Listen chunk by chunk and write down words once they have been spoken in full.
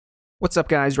What's up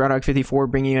guys, Rawdog54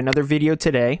 bringing you another video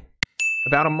today.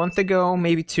 About a month ago,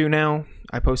 maybe two now,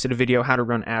 I posted a video how to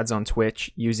run ads on Twitch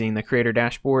using the creator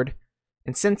dashboard.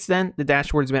 And since then, the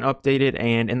dashboard's been updated,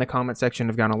 and in the comment section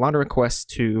I've gotten a lot of requests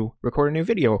to record a new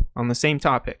video on the same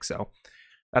topic. So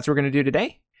that's what we're going to do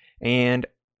today. And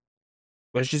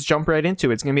let's just jump right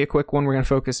into it. It's going to be a quick one. We're going to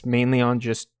focus mainly on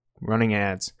just running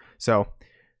ads. So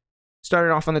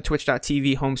started off on the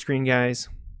twitch.tv home screen, guys.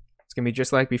 It's going to be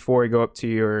just like before. You go up to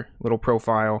your little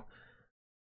profile,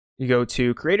 you go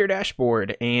to creator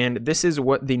dashboard, and this is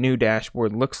what the new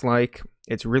dashboard looks like.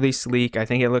 It's really sleek. I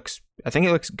think it looks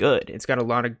good. It's got a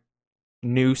lot of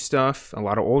new stuff, a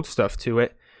lot of old stuff to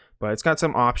it, but it's got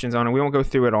some options on it. We won't go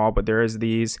through it all, but there is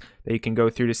these that you can go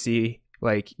through to see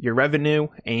like your revenue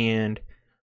and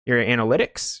your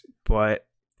analytics. But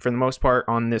for the most part,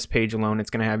 on this page alone, it's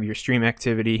going to have your stream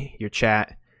activity, your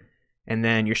chat, and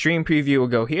then your stream preview will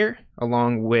go here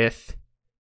along with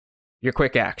your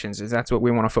quick actions, as that's what we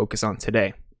want to focus on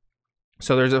today.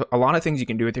 So there's a lot of things you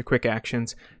can do with your quick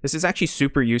actions. This is actually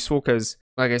super useful because,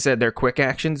 like I said, they're quick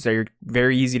actions. They're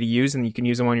very easy to use, and you can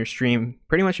use them on your stream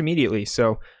pretty much immediately.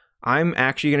 So I'm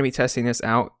actually going to be testing this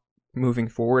out moving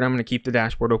forward. I'm going to keep the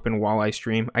dashboard open while I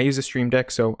stream. I use a Stream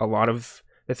Deck, so a lot of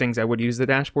the things I would use the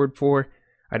dashboard for,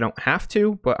 I don't have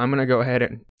to, but I'm going to go ahead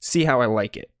and see how I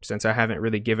like it since I haven't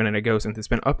really given it a go since it's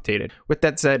been updated. With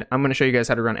that said, I'm going to show you guys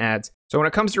how to run ads. So when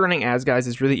it comes to running ads, guys,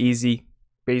 it's really easy.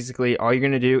 Basically, all you're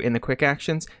going to do in the quick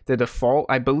actions, the default,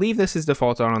 I believe this is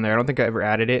default on there, I don't think I ever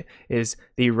added it, is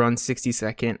the run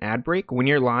 60-second ad break. When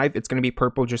you're live, it's going to be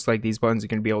purple just like these buttons. You're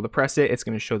going to be able to press it. It's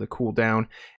going to show the cooldown.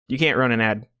 You can't run an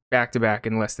ad back-to-back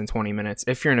in less than 20 minutes.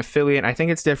 If you're an affiliate, I think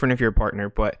it's different if you're a partner,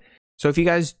 but so if you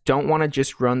guys don't want to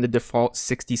just run the default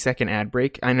 60-second ad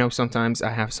break, I know sometimes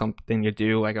I have something to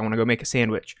do, like I want to go make a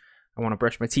sandwich, I want to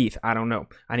brush my teeth, I don't know,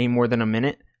 I need more than a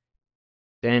minute,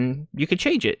 then you can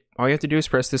change it. All you have to do is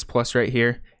press this plus right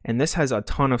here, and this has a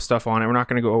ton of stuff on it. We're not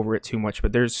going to go over it too much,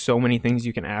 but there's so many things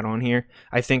you can add on here.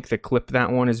 I think the clip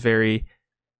that one is very,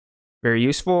 very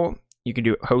useful. You can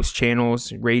do host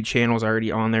channels, raid channels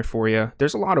already on there for you.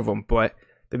 There's a lot of them, but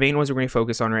the main ones we're going to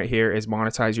focus on right here is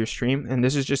monetize your stream. And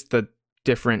this is just the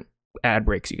different ad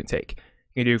breaks you can take.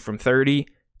 You can do from 30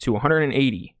 to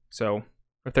 180. So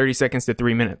from 30 seconds to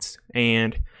 3 minutes.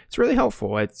 And it's really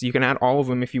helpful. You can add all of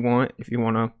them if you want. If you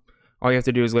want to, all you have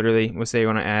to do is literally, let's say you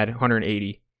want to add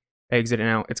 180, exit and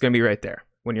out. It's going to be right there.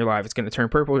 When you're live, it's going to turn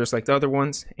purple just like the other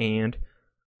ones. And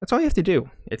that's all you have to do.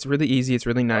 It's really easy. It's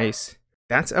really nice.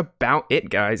 That's about it,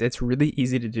 guys. It's really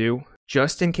easy to do.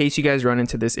 Just in case you guys run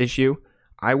into this issue,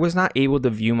 I was not able to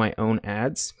view my own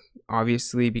ads,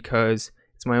 obviously, because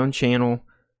it's my own channel.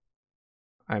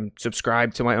 I'm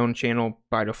subscribed to my own channel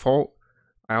by default.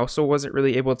 I also wasn't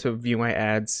really able to view my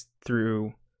ads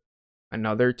through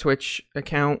another Twitch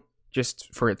account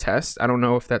just for a test. I don't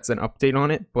know if that's an update on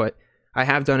it, but I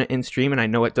have done it in stream, and I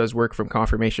know it does work from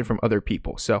confirmation from other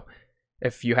people. So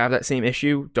if you have that same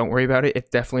issue, don't worry about it.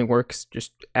 It definitely works.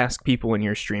 Just ask people in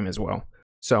your stream as well.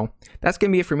 So that's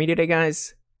going to be it for me today,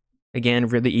 guys. Again,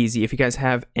 really easy. If you guys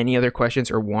have any other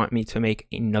questions or want me to make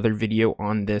another video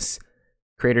on this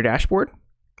creator dashboard,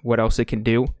 what else it can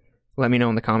do, let me know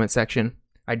in the comment section.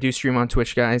 I do stream on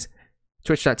Twitch, guys.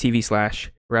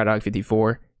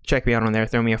 Twitch.tv/Rawdog54. Check me out on there.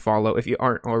 Throw me a follow. If you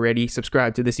aren't already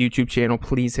subscribed to this YouTube channel,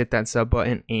 please hit that sub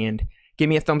button and give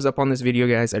me a thumbs up on this video,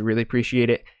 guys. I'd really appreciate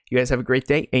it. You guys have a great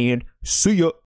day, and see ya.